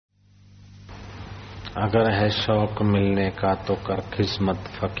अगर है शौक मिलने का तो कर किस्मत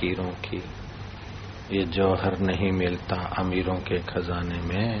फकीरों की, ये जौहर नहीं मिलता अमीरों के खजाने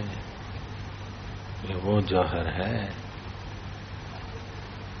में, ये वो जौहर है।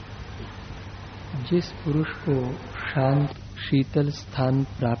 जिस पुरुष को शांत शीतल स्थान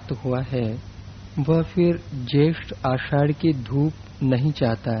प्राप्त हुआ है वह फिर ज्येष्ठ आषाढ़ की धूप नहीं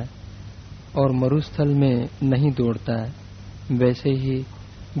चाहता है और मरुस्थल में नहीं दौड़ता है। वैसे ही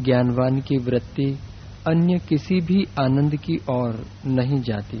ज्ञानवान की वृत्ति अन्य किसी भी आनंद की ओर नहीं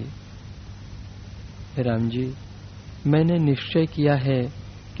जाती। राम जी, मैंने निश्चय किया है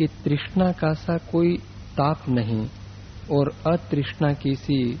कि तृष्णा का सा कोई ताप नहीं और अतृष्णा की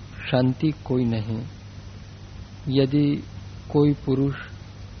सी शांति कोई नहीं। यदि कोई पुरुष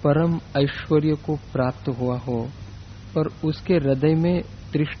परम ऐश्वर्य को प्राप्त हुआ हो पर उसके हृदय में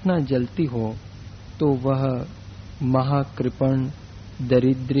तृष्णा जलती हो तो वह महाकृपण,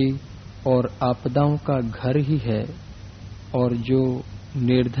 दरिद्री और आपदाओं का घर ही है। और जो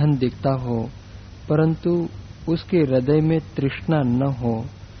निर्धन दिखता हो परंतु उसके हृदय में तृष्णा न हो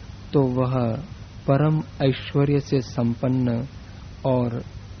तो वह परम ऐश्वर्य से संपन्न और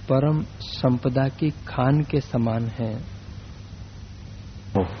परम संपदा की खान के समान है।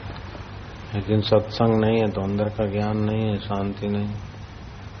 लेकिन सत्संग नहीं है तो अंदर का ज्ञान नहीं है, शांति नहीं।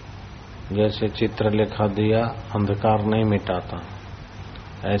 जैसे चित्र लिखा दिया अंधकार नहीं मिटाता,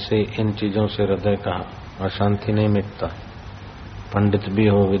 ऐसे इन चीजों से हृदय का अशांति नहीं मिटता। पंडित भी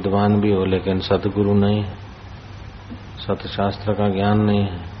हो, विद्वान भी हो, लेकिन सतगुरु नहीं है, सतशास्त्र का ज्ञान नहीं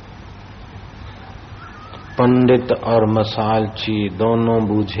है। पंडित और मसालची दोनों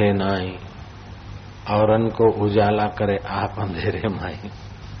बूझे नाई, औरन को उजाला करे आप अंधेरे माई।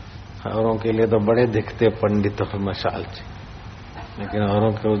 औरों के लिए तो बड़े दिखते पंडित और मसालची, लेकिन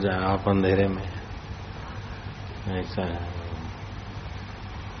औरों को आप अंधेरे में। ऐसा है,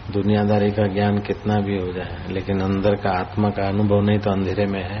 दुनियादारी का ज्ञान कितना भी हो जाए लेकिन अंदर का आत्मा का अनुभव नहीं तो अंधेरे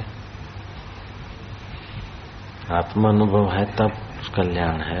में है। आत्मा अनुभव है तब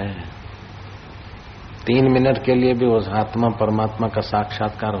कल्याण है। 3 मिनट के लिए भी उस आत्मा परमात्मा का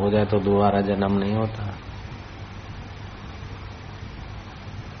साक्षात्कार हो जाए तो दोबारा जन्म नहीं होता।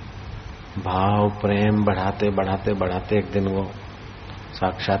 भाव प्रेम बढ़ाते बढ़ाते बढ़ाते एक दिन वो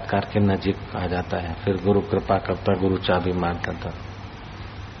साक्षात्कार के नजीक आ जाता है। फिर गुरु कृपा करता, गुरु चाबी मार देता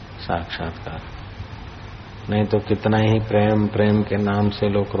साक्षात्कार। नहीं तो कितना ही प्रेम प्रेम के नाम से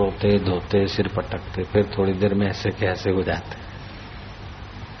लोग रोते धोते सिर पटकते, फिर थोड़ी देर में ऐसे कैसे हो जाते।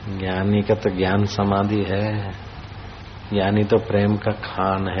 ज्ञानी का तो ज्ञान समाधि है। ज्ञानी तो प्रेम का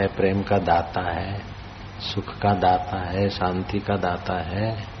खान है, प्रेम का दाता है, सुख का दाता है, शांति का दाता है,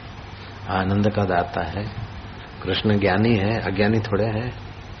 आनंद का दाता है। कृष्ण ज्ञानी है, अज्ञानी थोड़े हैं।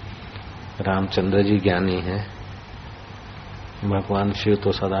 रामचंद्र जी ज्ञानी है, भगवान शिव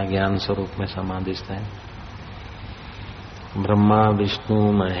तो सदा ज्ञान स्वरूप में समाधिस्थ है। ब्रह्मा विष्णु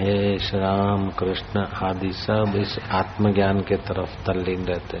महेश राम कृष्ण आदि सब इस आत्मज्ञान के तरफ तल्लीन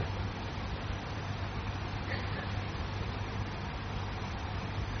रहते।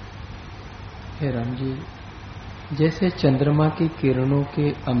 हे राम जी, जैसे चंद्रमा की किरणों के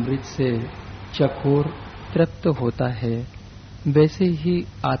अमृत से चकोर तृप्त होता है, वैसे ही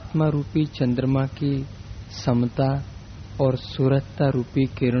आत्मा रूपी चंद्रमा की समता और सुरता रूपी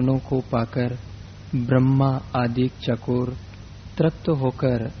किरणों को पाकर ब्रह्मा आदि चकोर तृप्त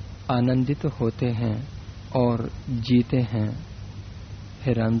होकर आनंदित होते हैं और जीते हैं।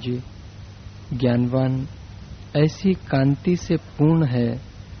 हे राम जी, ज्ञानवान ऐसी कांति से पूर्ण है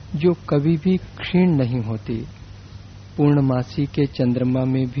जो कभी भी क्षीण नहीं होती। पूर्णमासी के चंद्रमा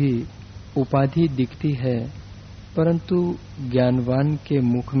में भी उपाधि दिखती है परंतु ज्ञानवान के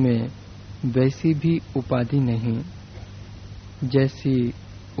मुख में वैसी भी उपाधि नहीं। जैसी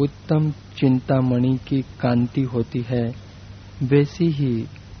उत्तम चिंतामणि की कांति होती है वैसी ही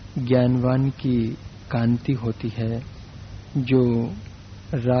ज्ञानवान की कांति होती है, जो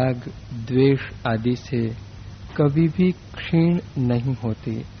राग द्वेष आदि से कभी भी क्षीण नहीं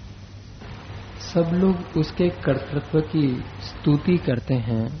होती। सब लोग उसके कर्तृत्व की स्तुति करते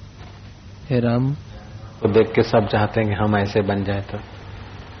हैं। हे राम, तो देख के सब चाहते हैं कि हम ऐसे बन जाए।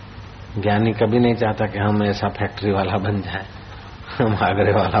 तो ज्ञानी कभी नहीं चाहता कि हम ऐसा फैक्ट्री वाला बन जाए, हम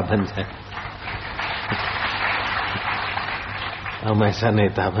आगरे वाला बन जाए, हम ऐसा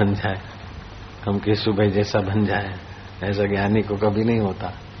नेता बन जाए, हम केशु भाई जैसा बन जाए। ऐसा ज्ञानी को कभी नहीं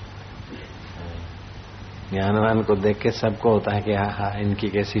होता। ज्ञानवान को देख के सबको होता है कि हाँ इनकी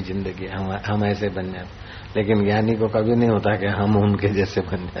कैसी जिंदगी, हम ऐसे बन जाए। लेकिन ज्ञानी को कभी नहीं होता कि हम उनके जैसे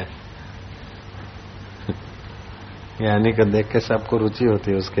बन जाए। ज्ञानी को देख के सबको रुचि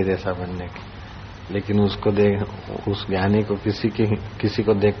होती है उसके जैसा बनने की। लेकिन उसको देख, उस ज्ञानी को किसी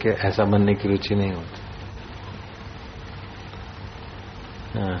को देख के ऐसा बनने की रुचि नहीं होती।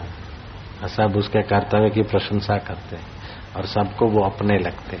 सब उसके कर्तव्य की प्रशंसा करते और सबको वो अपने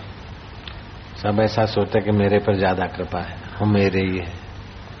लगते। सब ऐसा सोचते कि मेरे पर ज्यादा कृपा है, हम मेरे ही है,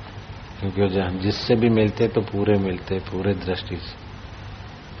 क्योंकि जिससे भी मिलते तो पूरे मिलते, पूरे दृष्टि से,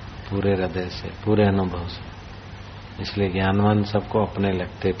 पूरे हृदय से, पूरे अनुभव से। इसलिए ज्ञानवान सबको अपने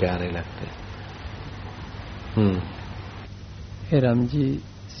लगते, प्यारे लगते। हे राम जी,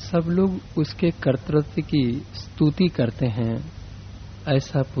 सब लोग उसके कर्तृत्व की स्तुति करते हैं।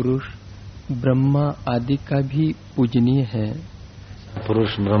 ऐसा पुरुष ब्रह्मा आदि का भी पूजनीय है।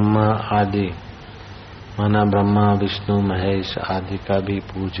 पुरुष ब्रह्मा आदि माना ब्रह्मा विष्णु महेश आदि का भी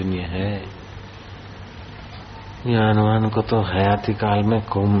पूजनीय है। ज्ञानवान को तो हयाती काल में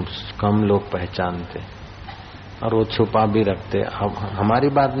कम लोग पहचानते और वो छुपा भी रखते। अब हमारी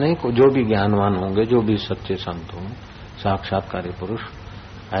बात नहीं, जो भी ज्ञानवान होंगे, जो भी सच्चे संत होंगे, साक्षात्कारी पुरुष,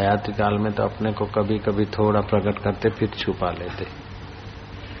 हयाती काल में तो अपने को कभी कभी थोड़ा प्रकट करते, फिर छुपा लेते।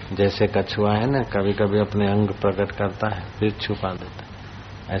 जैसे कछुआ है ना, कभी कभी अपने अंग प्रकट करता है, फिर छुपा देता है।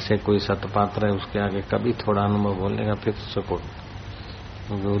 ऐसे कोई सतपात्र है, उसके आगे कभी थोड़ा अनुभव बोलेगा, फिर सपोर्ट,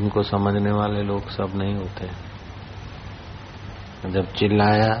 क्योंकि उनको समझने वाले लोग सब नहीं होते। जब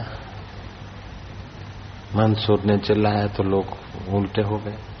चिल्लाया, मंसूर ने चिल्लाया तो लोग उल्टे हो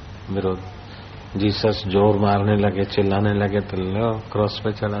गए, विरोध। जीसस जोर मारने लगे, चिल्लाने लगे तो लो क्रॉस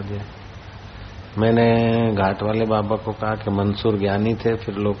पे चढ़ा दिया। मैंने घाट वाले बाबा को कहा कि मंसूर ज्ञानी थे,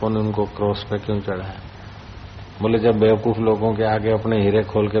 फिर लोगों ने उनको क्रॉस पे क्यों चढ़ाया? बोले जब बेवकूफ लोगों के आगे अपने हीरे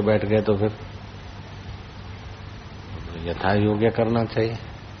खोल के बैठ गए तो फिर यथा योग्य करना चाहिए।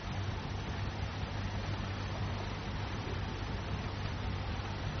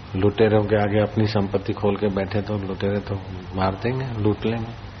 लुटेरों के आगे अपनी संपत्ति खोल के बैठे तो लुटेरे तो मार देंगे, लूट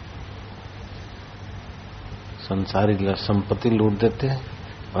लेंगे। संसारी संपत्ति लूट देते हैं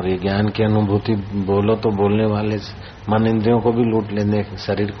और ये ज्ञान की अनुभूति बोलो तो बोलने वाले मन इंद्रियों को भी लूट लेंगे,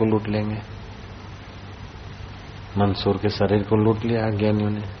 शरीर को लूट लेंगे। मंसूर के शरीर को लूट लिया अज्ञानियों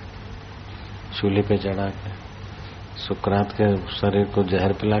ने, चूल्हे पे चढ़ा के। सुकरात के शरीर को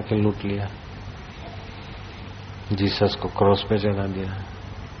जहर पिला के लूट लिया। जीसस को क्रॉस पे चढ़ा दिया।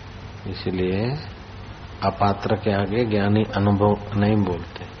 इसलिए अपात्र के आगे ज्ञानी अनुभव नहीं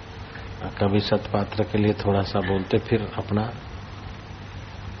बोलते, कभी सतपात्र के लिए थोड़ा सा बोलते, फिर अपना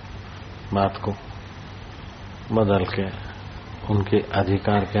बात को बदल के उनके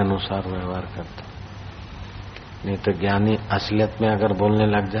अधिकार के अनुसार व्यवहार करते। नहीं तो ज्ञानी असलियत में अगर बोलने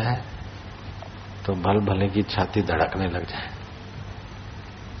लग जाए तो भल भले की छाती धड़कने लग जाए।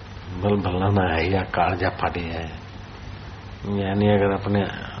 भल भला ना है या कालजा फाटी है। यानी अगर अपने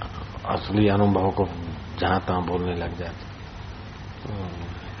असली अनुभव को जहां तहां बोलने लग जाए।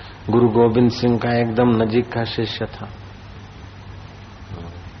 गुरु गोविंद सिंह का एकदम नजीक का शिष्य था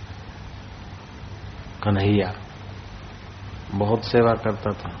कन्हैया, बहुत सेवा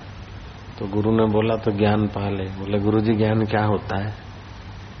करता था। तो गुरु ने बोला तो ज्ञान पा ले। बोले गुरुजी ज्ञान क्या होता है?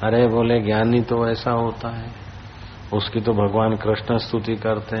 अरे बोले ज्ञानी तो ऐसा होता है, उसकी तो भगवान कृष्ण स्तुति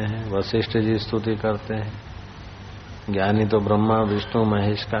करते हैं, वशिष्ठ जी स्तुति करते हैं। ज्ञानी तो ब्रह्मा विष्णु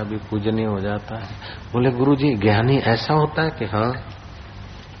महेश का भी पूजनीय हो जाता है। बोले गुरुजी ज्ञानी ऐसा होता है कि हाँ।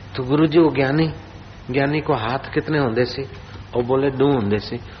 तो गुरुजी वो ज्ञानी को हाथ कितने होंदे सी? और बोले 2 होंदे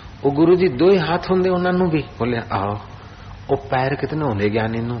सी। वो गुरुजी 2 ही हाथ होंदे उन्होंने भी? बोले आओ। वो पैर कितने होंदे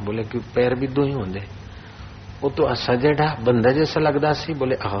ज्ञानी नु? बोले कि पैर भी 2 ही होंदे। वो तो असजेड़ा बंदा जैसा लगदा सी।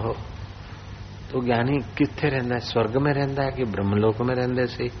 बोले आओ। तो ज्ञानी किथे रहंदा है? स्वर्ग में रहंदा है कि ब्रह्मलोक में रहंदे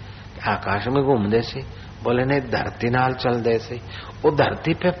सी, आकाश में घूमदे सी? बोले नहीं, धरती नाल चलदे सी। वो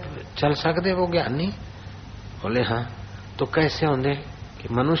धरती पे चल सकदे वो ज्ञानी? बोले हाँ। तो कैसे होंदे? कि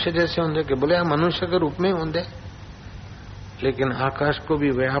मनुष्य जैसे होंदे? कि बोले मनुष्य के रूप में होंदे, लेकिन आकाश को भी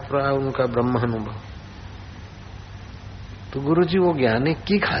व्याप रहा उनका ब्रह्म अनुभव। तो गुरुजी वो ज्ञानी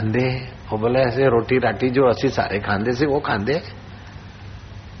की खांदे? वो बोले ऐसे रोटी राटी जो असी सारे खांदे से वो खांदे।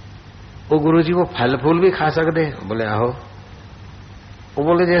 वो गुरुजी वो फल फूल भी खा सकते? बोले आहो। वो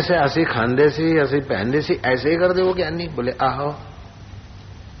बोले जैसे असी खांदे सी असी पहनदे सी ऐसे ही कर दे वो ज्ञानी? बोले आहो।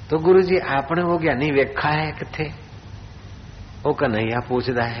 तो गुरुजी आपने वो ज्ञानी वेखा है किथे? वो कन्हैया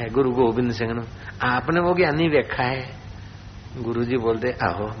पूछदा है गुरु गोबिंद सिंह नु, आपने वो ज्ञानी वेखा है? गुरुजी बोलते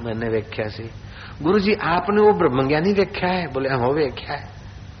आहो मैंने वेख्या सी। गुरुजी आपने वो ब्रह्म ज्ञानी वेख्या है? बोले आहो वेख्या है।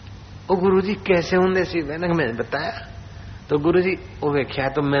 वो गुरुजी कैसे होंदे सी? मैंने बताया। तो गुरुजी वो वेख्या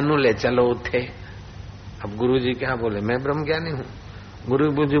तो मैनू ले चलो उथे। अब गुरुजी क्या बोले? मैं ब्रह्म ज्ञानी हूँ।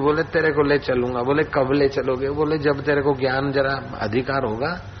 गुरु जी बोले तेरे को ले चलूंगा। बोले कब ले चलोगे? बोले जब तेरे को ज्ञान जरा अधिकार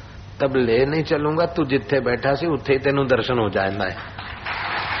होगा तब ले नहीं चलूंगा, तू जिथे बैठा सी उथे ही तेनू दर्शन हो जाएगा है।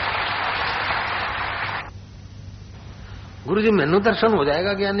 गुरु जी मैनू दर्शन हो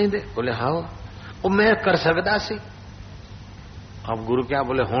जाएगा ज्ञानी दे? बोले हाँ वो मैं कर सकता सी। अब गुरु क्या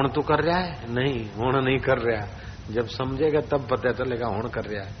बोले होण तू कर रहा है? नहीं, होण नहीं कर रहा। जब समझेगा तब पता चलेगा होण कर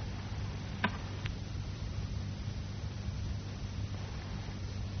रहा है।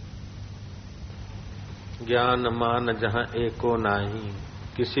 ज्ञान मान जहां एको नाही,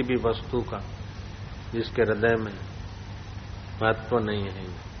 किसी भी वस्तु का जिसके हृदय में महत्व नहीं है,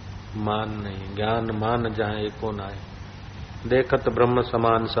 मान नहीं। ज्ञान मान जहां एको नाही, देखत ब्रह्म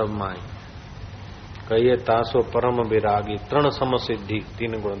समान सब माई। कहिए तासो परम विरागी, तृण सम सिद्धि,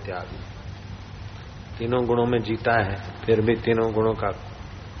 3 गुण त्यागी। 3 गुणों में जीता है, फिर भी 3 गुणों का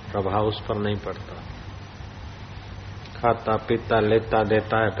प्रभाव उस पर नहीं पड़ता। खाता पीता लेता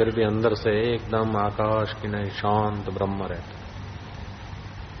देता है, फिर भी अंदर से एकदम आकाश की नहीं शांत ब्रह्म रहता है।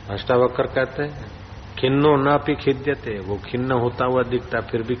 अष्टावक्र कहते हैं खिन्नो ना पी खिद्यते, वो खिन्न होता हुआ दिखता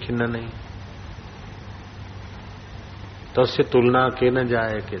फिर भी खिन्न नहीं। तस्य तुलना के न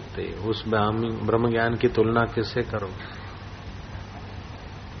जाए कहते, उस ब्रह्म ज्ञान की तुलना किससे करो?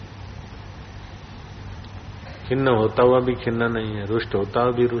 खिन्न होता हुआ भी खिन्न नहीं है, रुष्ट होता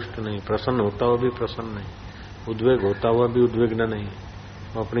हुआ भी रुष्ट नहीं, प्रसन्न होता हुआ भी प्रसन्न नहीं, उद्वेग होता हुआ भी उद्विग्न नहीं।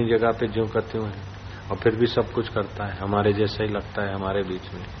 वो अपनी जगह पे ज्यों का त्यों है, और फिर भी सब कुछ करता है, हमारे जैसा ही लगता है हमारे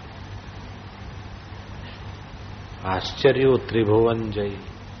बीच में। आश्चर्य त्रिभुवन जय।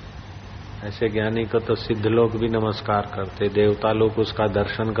 ऐसे ज्ञानी को तो सिद्ध लोग भी नमस्कार करते, देवता लोग उसका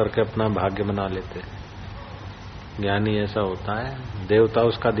दर्शन करके अपना भाग्य बना लेते। ज्ञानी ऐसा होता है, देवता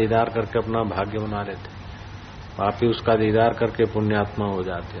उसका दीदार करके अपना भाग्य बना लेते, पापी उसका दीदार करके पुण्यात्मा हो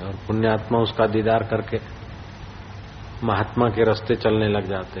जाते हैं, और पुण्यात्मा उसका दीदार करके महात्मा के रास्ते चलने लग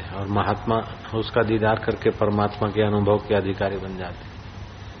जाते हैं, और महात्मा उसका दीदार करके परमात्मा के अनुभव के अधिकारी बन जाते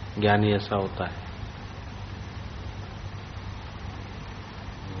हैं। ज्ञानी ऐसा होता है।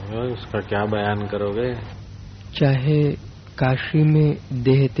 उसका क्या बयान करोगे? चाहे काशी में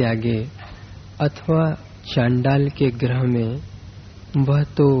देह त्यागे अथवा चांडाल के ग्रह में, वह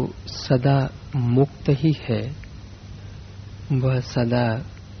तो सदा मुक्त ही है। वह सदा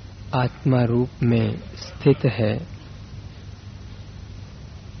आत्मा रूप में स्थित है।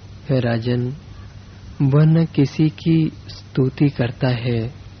 हे राजन, वह न किसी की स्तुति करता है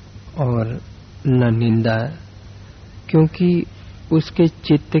और न निंदा, क्योंकि उसके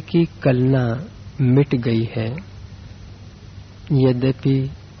चित्त की कलना मिट गई है। यद्यपि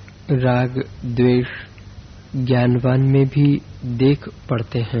राग द्वेष ज्ञानवान में भी देख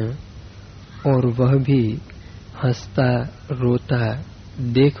पड़ते हैं, और वह भी हंसता रोता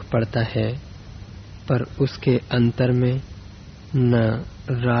देख पड़ता है, पर उसके अंतर में न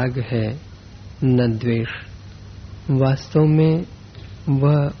राग है न द्वेष। वास्तव में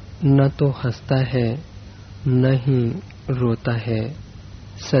वह न तो हंसता है न ही रोता है,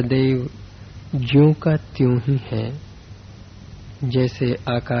 सदैव ज्यों का त्यों ही है। जैसे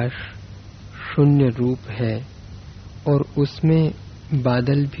आकाश शून्य रूप है और उसमें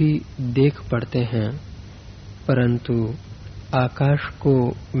बादल भी देख पड़ते हैं, परंतु आकाश को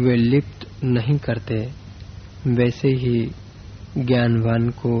वे लिप्त नहीं करते, वैसे ही ज्ञानवान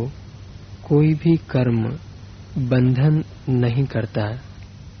को कोई भी कर्म बंधन नहीं करता।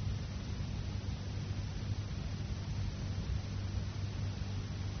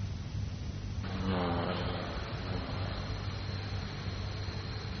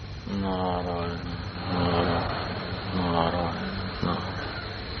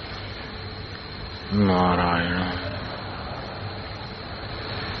 नारायण।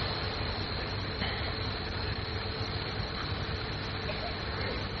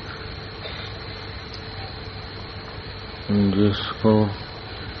 जिसको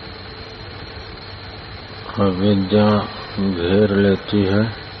अविद्या घेर लेती है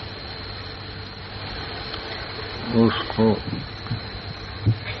उसको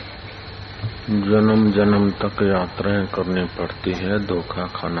जन्म जन्म तक यात्राएं करनी पड़ती है, धोखा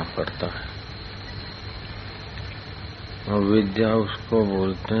खाना पड़ता है। अविद्या उसको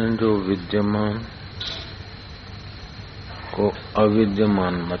बोलते हैं जो विद्यमान को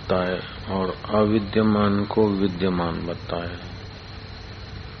अविद्यमान बताए और अविद्यमान को विद्यमान बताए।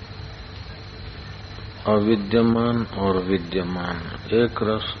 अविद्यमान और विद्यमान एक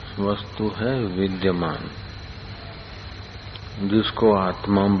रस वस्तु है विद्यमान, जिसको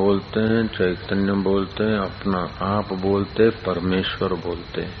आत्मा बोलते हैं, चैतन्य बोलते हैं, अपना आप बोलते, परमेश्वर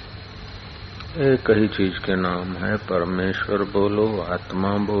बोलते हैं। एक ही चीज के नाम है, परमेश्वर बोलो, आत्मा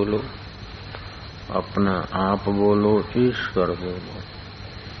बोलो, अपना आप बोलो, ईश्वर बोलो।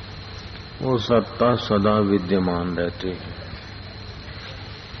 वो सत्ता सदा विद्यमान रहती है,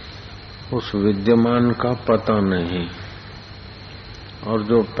 उस विद्यमान का पता नहीं। और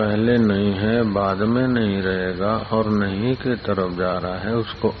जो पहले नहीं है, बाद में नहीं रहेगा और नहीं की तरफ जा रहा है,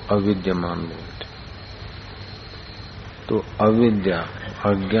 उसको अविद्यमान बोलते। तो अविद्या,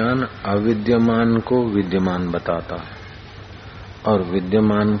 अज्ञान अविद्यमान को विद्यमान बताता है और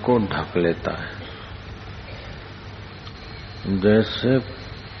विद्यमान को ढक लेता है। जैसे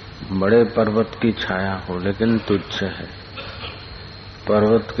बड़े पर्वत की छाया हो लेकिन तुच्छ है,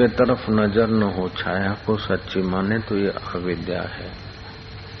 पर्वत के तरफ नजर न हो, छाया को सच्ची माने तो ये अविद्या है।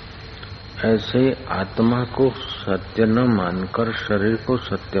 ऐसे ही आत्मा को सत्य न मानकर शरीर को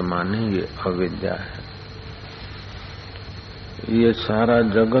सत्य माने, ये अविद्या है। ये सारा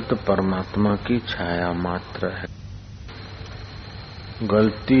जगत परमात्मा की छाया मात्र है।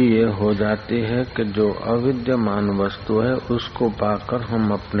 गलती ये हो जाती है कि जो अविद्यमान वस्तु है उसको पाकर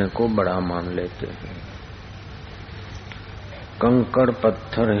हम अपने को बड़ा मान लेते हैं। कंकड़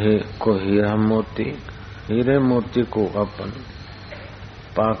पत्थर को हीरा मोती, हीरे मोती को अपन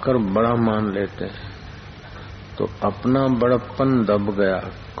पाकर बड़ा मान लेते हैं, तो अपना बड़प्पन दब गया,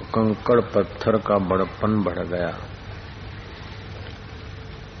 कंकड़ पत्थर का बड़प्पन बढ़ गया।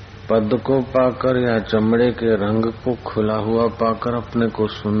 पद को पाकर या चमड़े के रंग को खुला हुआ पाकर अपने को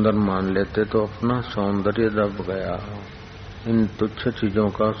सुंदर मान लेते तो अपना सौंदर्य दब गया। इन तुच्छ चीजों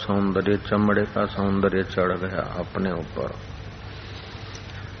का सौंदर्य, चमड़े का सौंदर्य चढ़ गया अपने ऊपर।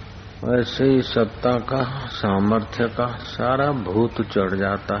 वैसे ही सत्ता का, सामर्थ्य का सारा भूत चढ़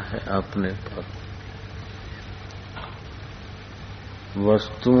जाता है अपने पर।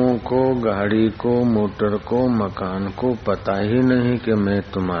 वस्तुओं को, गाड़ी को, मोटर को, मकान को पता ही नहीं कि मैं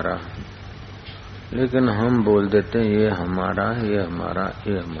तुम्हारा हूं, लेकिन हम बोल देते हैं ये हमारा, ये हमारा,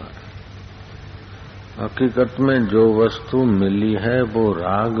 ये हमारा। हकीकत में जो वस्तु मिली है वो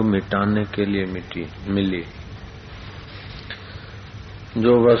राग मिटाने के लिए मिली।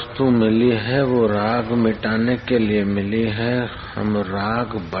 जो वस्तु मिली है वो राग मिटाने के लिए मिली है। हम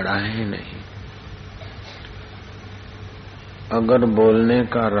राग बढ़ाए नहीं। अगर बोलने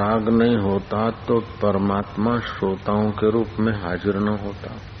का राग नहीं होता तो परमात्मा श्रोताओं के रूप में हाजिर न होता।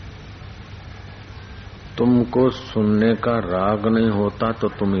 तुमको सुनने का राग नहीं होता तो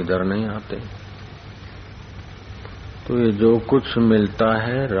तुम इधर नहीं आते। तो ये जो कुछ मिलता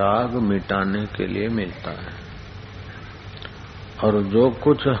है राग मिटाने के लिए मिलता है, और जो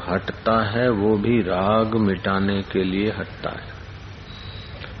कुछ हटता है वो भी राग मिटाने के लिए हटता है।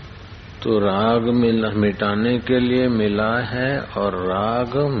 तो राग मिटाने के लिए मिला है और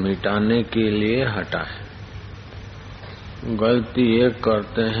राग मिटाने के लिए हटा है। गलती ये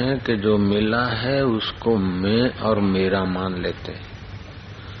करते हैं कि जो मिला है उसको मैं और मेरा मान लेते हैं।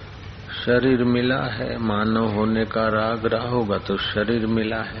 शरीर मिला है, मानव होने का राग रहा होगा तो शरीर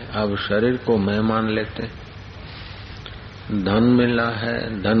मिला है, अब शरीर को मैं मान लेते हैं। धन मिला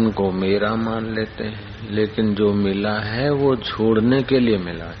है, धन को मेरा मान लेते हैं, लेकिन जो मिला है वो छोड़ने के लिए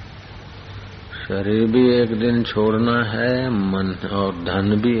मिला है। शरीर भी एक दिन छोड़ना है, मन और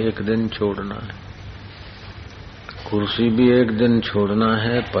धन भी एक दिन छोड़ना है, कुर्सी भी एक दिन छोड़ना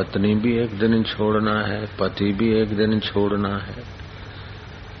है, पत्नी भी एक दिन छोड़ना है, पति भी एक दिन छोड़ना है,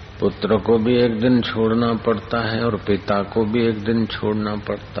 पुत्र को भी एक दिन छोड़ना पड़ता है और पिता को भी एक दिन छोड़ना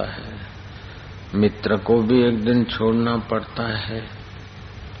पड़ता है, मित्र को भी एक दिन छोड़ना पड़ता है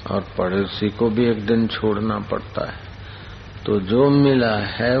और पड़ोसी को भी एक दिन छोड़ना पड़ता है। तो जो मिला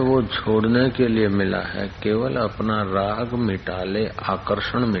है वो छोड़ने के लिए मिला है, केवल अपना राग मिटा ले,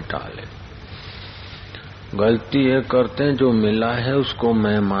 आकर्षण मिटा ले। गलती ये करते हैं जो मिला है उसको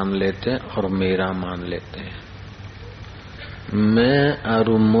मैं मान लेते हैं और मेरा मान लेते हैं। मैं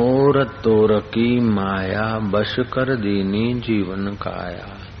अरु मोर तोर की माया बश कर दीनी जीवन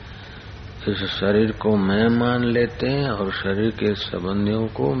काया। इस शरीर को मैं मान लेते हैं और शरीर के संबंधियों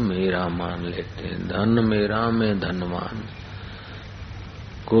को मेरा मान लेते हैं। धन मेरा, मैं धनवान,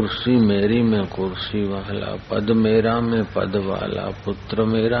 कुर्सी मेरी, मैं कुर्सी वाला, पद मेरा, मैं पद वाला, पुत्र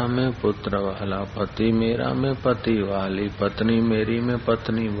मेरा, मैं पुत्र वाला, पति मेरा, मैं पति वाली, पत्नी मेरी, मैं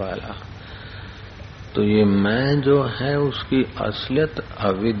पत्नी वाला। तो ये मैं जो है उसकी असलियत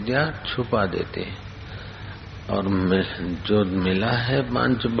अविद्या छुपा देते हैं, और जो मिला है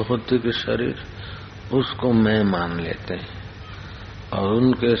पांच भौतिक शरीर उसको मैं मान लेते हैं और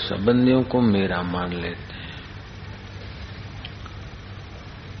उनके संबंधियों को मेरा मान लेते हैं।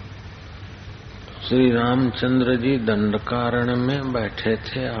 श्री रामचंद्र जी दंडकारण्य में बैठे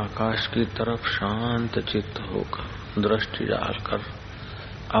थे, आकाश की तरफ शांत चित्त होकर दृष्टि डालकर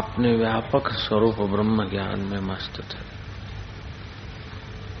अपने व्यापक स्वरूप ब्रह्म ज्ञान में मस्त थे।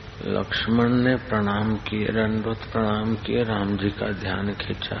 लक्ष्मण ने प्रणाम किए, दंडवत प्रणाम किए, राम जी का ध्यान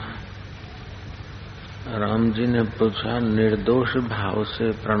खींचा। राम जी ने पूछा, निर्दोष भाव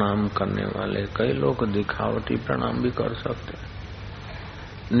से प्रणाम करने वाले, कई लोग दिखावटी प्रणाम भी कर सकते हैं,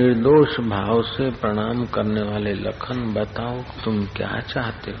 निर्दोष भाव से प्रणाम करने वाले लखन, बताओ तुम क्या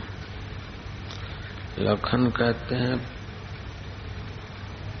चाहते हो? लखन कहते हैं,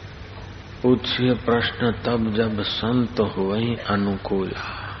 पूछिए प्रश्न तब जब संत हुए अनुकूला।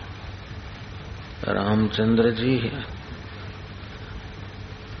 रामचंद्र जी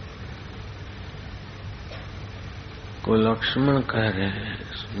को लक्ष्मण कह रहे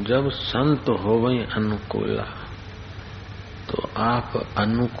हैं, जब संत होवे अनुकूला, तो आप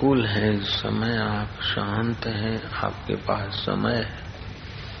अनुकूल हैं, समय आप शांत हैं, आपके पास समय है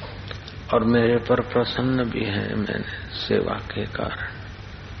और मेरे पर प्रसन्न भी है मैंने सेवा के कारण।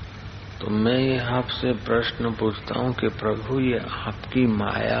 तो मैं ये आपसे प्रश्न पूछता हूँ कि प्रभु ये आपकी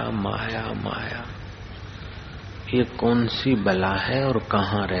माया माया माया ये कौन सी बला है और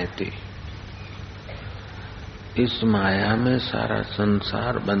कहाँ रहती? इस माया में सारा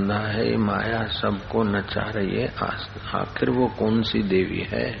संसार बंधा है, ये माया सबको नचा रही है। आखिर वो कौन सी देवी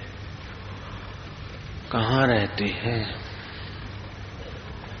है, कहाँ रहती है?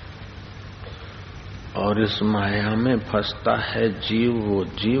 और इस माया में फंसता है जीव, वो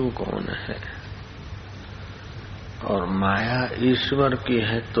जीव कौन है? और माया ईश्वर की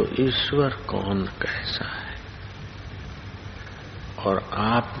है तो ईश्वर कौन कैसा है? और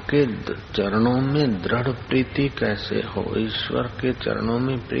आपके चरणों में दृढ़ प्रीति कैसे हो? ईश्वर के चरणों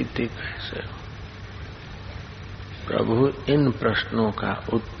में प्रीति कैसे हो? प्रभु, इन प्रश्नों का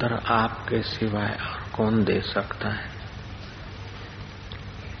उत्तर आपके सिवाय और कौन दे सकता है?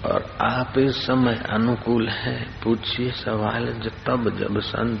 और आप इस समय अनुकूल है, पूछिए सवाल तब जब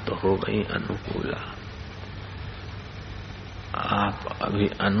संत हो गई अनुकूला। आप अभी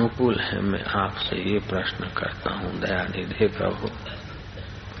अनुकूल है, मैं आपसे ये प्रश्न करता हूँ दयानिधि प्रभु।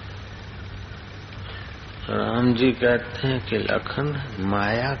 राम जी कहते हैं कि लखन,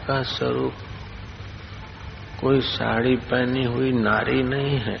 माया का स्वरूप कोई साड़ी पहनी हुई नारी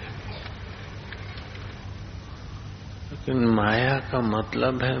नहीं है, लेकिन माया का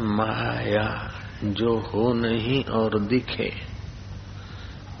मतलब है माया जो हो नहीं और दिखे।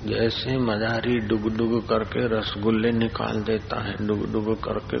 जैसे मदारी डुग डुग करके रसगुल्ले निकाल देता है, डुग डुग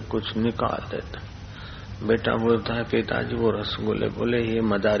करके कुछ निकाल देता है। बेटा बोलता है, पिताजी वो रसगुल्ले, बोले ये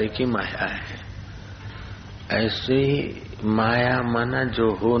मदारी की माया है। ऐसे ही माया माना जो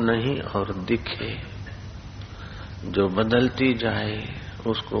हो नहीं और दिखे, जो बदलती जाए,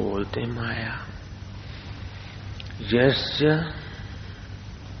 उसको बोलते माया। यस्य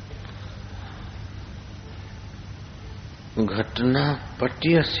घटना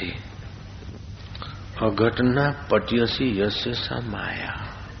पट्यसी और घटना पट्यसी यस्य सा माया।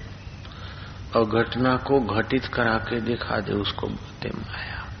 और घटना को घटित करा के दिखा दे, उसको बोलते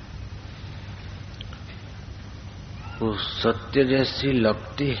माया। वो सत्य जैसी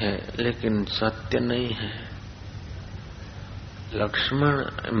लगती है लेकिन सत्य नहीं है। लक्ष्मण,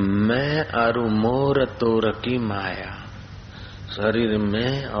 मैं अरु मोर तोर की माया, शरीर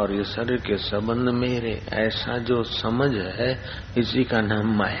में और ये शरीर के संबंध मेरे, ऐसा जो समझ है इसी का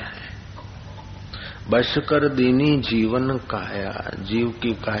नाम माया है। वश कर दीनी जीवन काया, जीव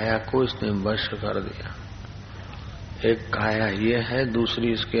की काया को इसने वश कर दिया। एक काया ये है,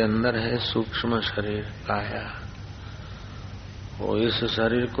 दूसरी इसके अंदर है सूक्ष्म शरीर काया। वो इस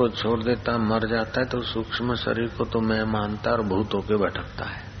शरीर को छोड़ देता, मर जाता है, तो सूक्ष्म शरीर को तो मैं मानता और भूत होके भटकता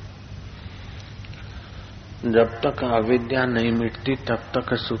है। जब तक अविद्या नहीं मिटती तब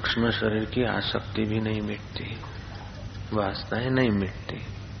तक सूक्ष्म शरीर की आसक्ति भी नहीं मिटती, वासनाएं नहीं मिटती।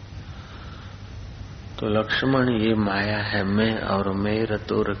 तो लक्ष्मण, ये माया है, मैं और मेरे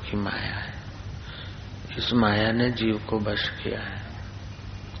तोर की माया है। इस माया ने जीव को वश किया है।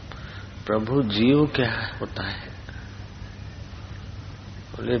 प्रभु, जीव क्या होता है?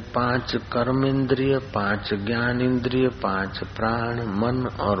 बोले 5 कर्म इंद्रिय, 5 ज्ञान इंद्रिय, 5 प्राण, मन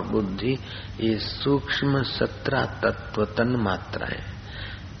और बुद्धि, ये सूक्ष्म 17 तत्व तन मात्राएं।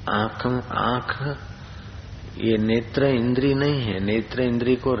 आँख ये नेत्र इंद्री नहीं है, नेत्र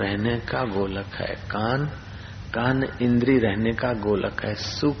इंद्री को रहने का गोलक है। कान इंद्री रहने का गोलक है,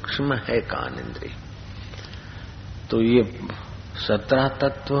 सूक्ष्म है कान इंद्री। तो ये 17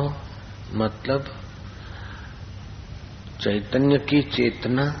 तत्व मतलब चैतन्य की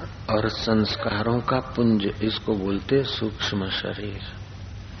चेतना और संस्कारों का पुंज, इसको बोलते सूक्ष्म शरीर।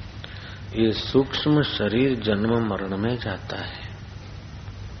 ये सूक्ष्म शरीर जन्म मरण में जाता है,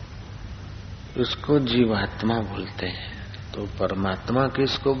 इसको जीवात्मा बोलते हैं। तो परमात्मा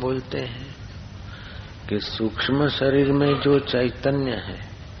किसको बोलते हैं? कि सूक्ष्म शरीर में जो चैतन्य है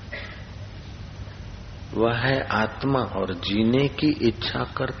वह है आत्मा और जीने की इच्छा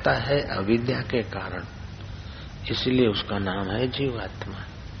करता है अविद्या के कारण, इसलिए उसका नाम है जीवात्मा।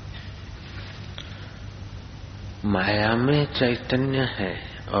 माया में चैतन्य है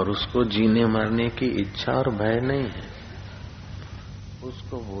और उसको जीने मरने की इच्छा और भय नहीं है,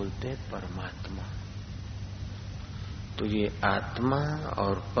 उसको बोलते हैं परमात्मा। तो ये आत्मा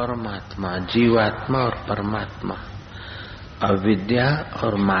और परमात्मा, जीवात्मा और परमात्मा अविद्या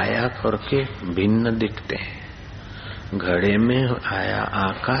और माया करके भिन्न दिखते हैं। घड़े में आया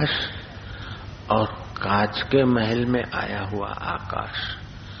आकाश और कांच के महल में आया हुआ आकाश,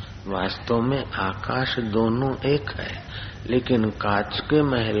 वास्तव में आकाश दोनों एक है, लेकिन कांच के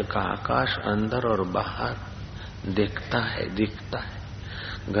महल का आकाश अंदर और बाहर दिखता है।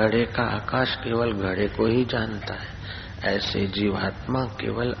 घड़े का आकाश केवल घड़े को ही जानता है। ऐसे जीवात्मा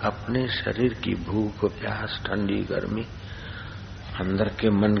केवल अपने शरीर की भूख प्यास ठंडी गर्मी अंदर के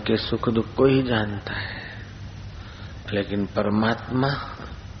मन के सुख दुख को ही जानता है, लेकिन परमात्मा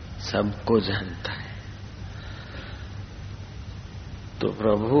सबको जानता है। तो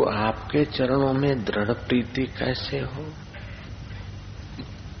प्रभु आपके चरणों में दृढ़ प्रीति कैसे हो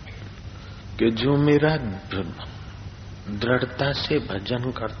कि जो मेरा दृढ़ता से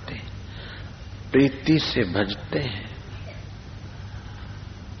भजन करते, प्रीति से भजते हैं,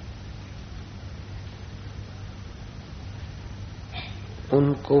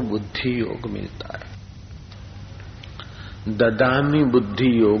 उनको बुद्धि योग मिलता है। ददामी बुद्धि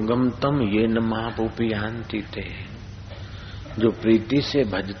योगम तम ये न मापुपियांति ते। जो प्रीति से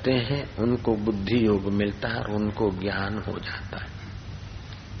भजते हैं उनको बुद्धि योग मिलता है और उनको ज्ञान हो जाता है।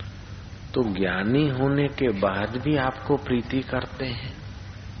 तो ज्ञानी होने के बाद भी आपको प्रीति करते हैं?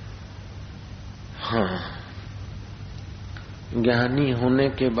 हाँ, ज्ञानी होने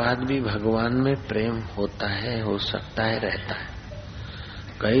के बाद भी भगवान में प्रेम होता है, हो सकता है, रहता है।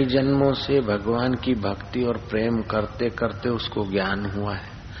 कई जन्मों से भगवान की भक्ति और प्रेम करते करते उसको ज्ञान हुआ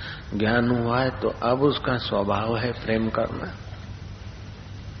है। ज्ञान हुआ है तो अब उसका स्वभाव है प्रेम करना।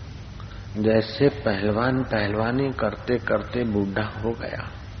 जैसे पहलवान पहलवानी करते करते बूढ़ा हो गया,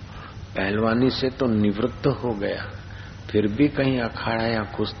 पहलवानी से तो निवृत्त हो गया, फिर भी कहीं अखाड़ा या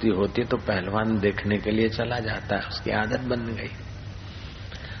कुश्ती होती तो पहलवान देखने के लिए चला जाता है, उसकी आदत बन गई।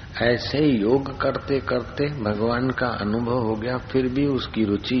 ऐसे ही योग करते करते भगवान का अनुभव हो गया, फिर भी उसकी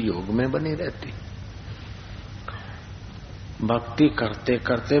रुचि योग में बनी रहती। भक्ति करते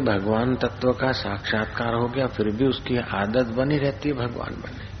करते भगवान तत्व का साक्षात्कार हो गया, फिर भी उसकी आदत बनी रहती भगवान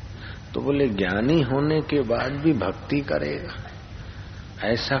बने। तो बोले ज्ञानी होने के बाद भी भक्ति करेगा,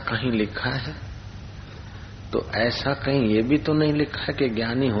 ऐसा कहीं लिखा है? तो ऐसा कहीं ये भी तो नहीं लिखा है कि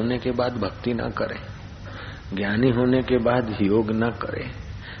ज्ञानी होने के बाद भक्ति न करे, ज्ञानी होने के बाद योग न करे,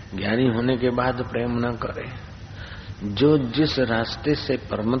 ज्ञानी होने के बाद प्रेम न करे। जो जिस रास्ते से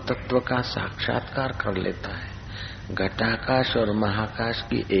परम तत्व का साक्षात्कार कर लेता है, घटाकाश और महाकाश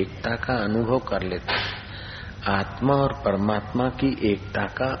की एकता का अनुभव कर लेता है, आत्मा और परमात्मा की एकता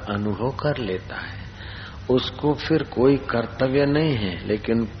का अनुभव कर लेता है, उसको फिर कोई कर्तव्य नहीं है,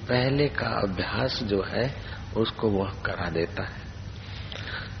 लेकिन पहले का अभ्यास जो है उसको वह करा देता है।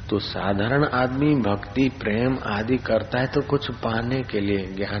 तो साधारण आदमी भक्ति प्रेम आदि करता है तो कुछ पाने के लिए,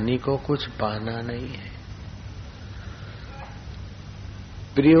 ज्ञानी को कुछ पाना नहीं है।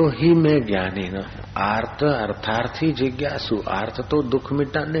 प्रियो ही में ज्ञानी न हो। आर्त अर्थार्थी जिज्ञासु, आर्त तो दुख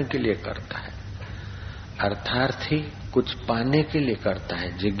मिटाने के लिए करता है, अर्थार्थी कुछ पाने के लिए करता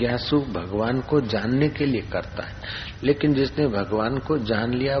है, जिज्ञासु भगवान को जानने के लिए करता है। लेकिन जिसने भगवान को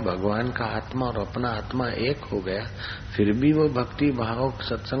जान लिया, भगवान का आत्मा और अपना आत्मा एक हो गया, फिर भी वो भक्ति भाव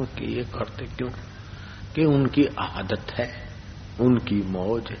सत्संग किए करते क्यों? कि उनकी आदत है, उनकी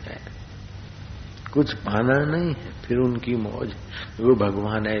मौज है, कुछ पाना नहीं है, फिर उनकी मौज। वो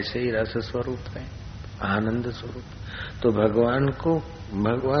भगवान ऐसे ही रस स्वरूप है, आनंद स्वरूप। तो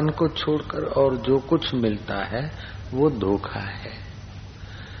भगवान को छोड़कर और जो कुछ मिलता है वो धोखा है।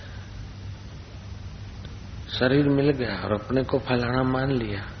 शरीर मिल गया और अपने को फलाना मान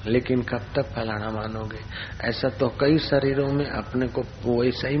लिया, लेकिन कब तक फलाना मानोगे? ऐसा तो कई शरीरों में अपने को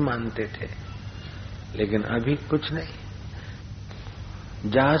वैसा ही मानते थे, लेकिन अभी कुछ नहीं।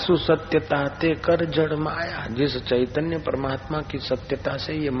 जासु सत्यता ते कर जड़ माया। जिस चैतन्य परमात्मा की सत्यता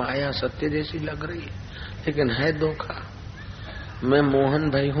से ये माया सत्य जैसी लग रही है, लेकिन है धोखा। मैं मोहन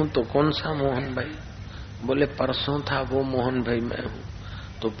भाई हूँ तो कौन सा मोहन भाई? बोले परसों था वो मोहन भाई मैं हूँ।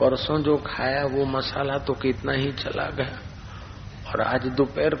 तो परसों जो खाया वो मसाला तो कितना ही चला गया, और आज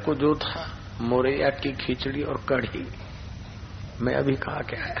दोपहर को जो था मोरैया की खिचड़ी और कढ़ी, मैं अभी खा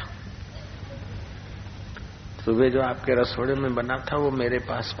के आया। सुबह जो आपके रसोड़े में बना था वो मेरे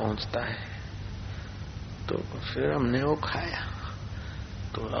पास पहुंचता है, तो फिर हमने वो खाया।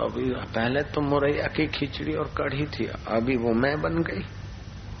 तो अभी पहले तो मोरैया की खिचड़ी और कढ़ी थी, अभी वो मैं बन गई।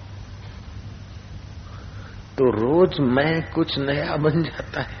 तो रोज मैं कुछ नया बन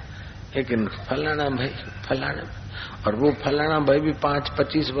जाता है, लेकिन फलाना भाई फलाना और वो फलाना भाई भी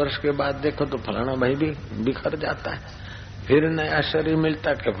 5-25 वर्ष के बाद देखो तो फलाना भाई भी बिखर जाता है, फिर नया शरीर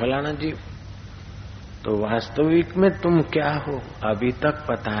मिलता कि फलाना जीव। तो वास्तविक में तुम क्या हो अभी तक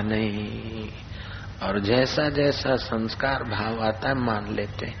पता नहीं, और जैसा जैसा संस्कार भाव आता है मान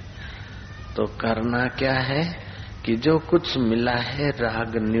लेते हैं। तो करना क्या है कि जो कुछ मिला है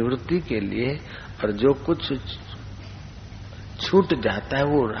राग निवृत्ति के लिए, और जो कुछ छूट जाता है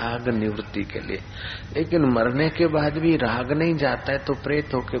वो राग निवृत्ति के लिए। लेकिन मरने के बाद भी राग नहीं जाता है तो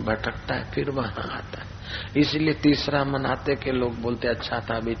प्रेत होके भटकता है, फिर वहां आता है। इसलिए तीसरा मनाते के लोग बोलते अच्छा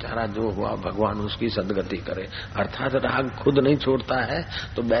था बेचारा, जो हुआ भगवान उसकी सदगति करे। अर्थात राग खुद नहीं छोड़ता है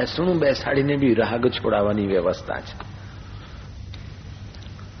तो बैसणु बैसाड़ी ने भी राग छोड़ावानी व्यवस्था है।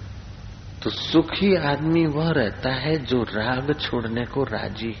 तो सुखी आदमी वह रहता है जो राग छोड़ने को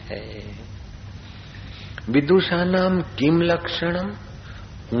राजी है। विदुषानाम किम लक्षणम,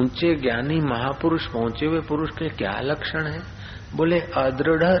 ऊंचे ज्ञानी महापुरुष पहुंचे हुए पुरुष के क्या लक्षण है? बोले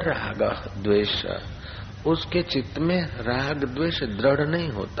अदृढ़ राग द्वेष, उसके चित्त में राग द्वेष दृढ़ नहीं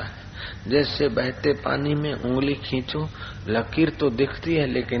होता है। जैसे बहते पानी में उंगली खींचो, लकीर तो दिखती है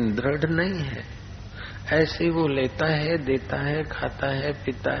लेकिन दृढ़ नहीं है। ऐसे वो लेता है, देता है, खाता है,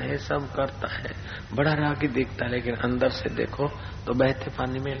 पीता है, सब करता है, बड़ा रागी दिखता है, लेकिन अंदर से देखो तो बहते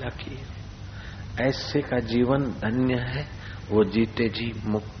पानी में लकीर। ऐसे का जीवन धन्य है, वो जीते जी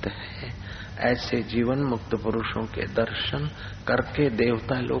मुक्त है। ऐसे जीवन मुक्त पुरुषों के दर्शन करके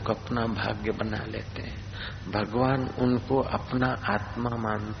देवता लोग अपना भाग्य बना लेते हैं। भगवान उनको अपना आत्मा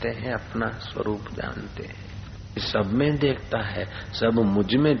मानते हैं, अपना स्वरूप जानते हैं। सब में देखता है, सब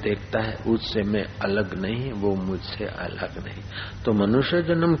मुझ में देखता है, उससे मैं अलग नहीं, वो मुझसे अलग नहीं। तो मनुष्य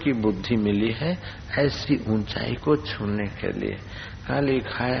जन्म की बुद्धि मिली है ऐसी ऊंचाई को छूने के लिए। खाली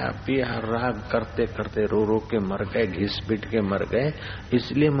खाया पिया राग करते करते रो रो के मर गए, घिस पीट के मर गए,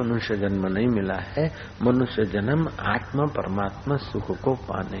 इसलिए मनुष्य जन्म नहीं मिला है। मनुष्य जन्म आत्मा परमात्मा सुख को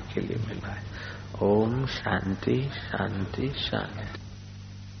पाने के लिए मिला है। ओम शांति शांति शांति।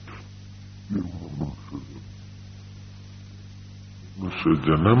 मनुष्य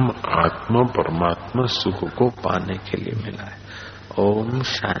जन्म आत्मा परमात्मा सुख को पाने के लिए मिला है। ओम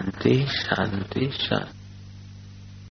शांति शांति शांति।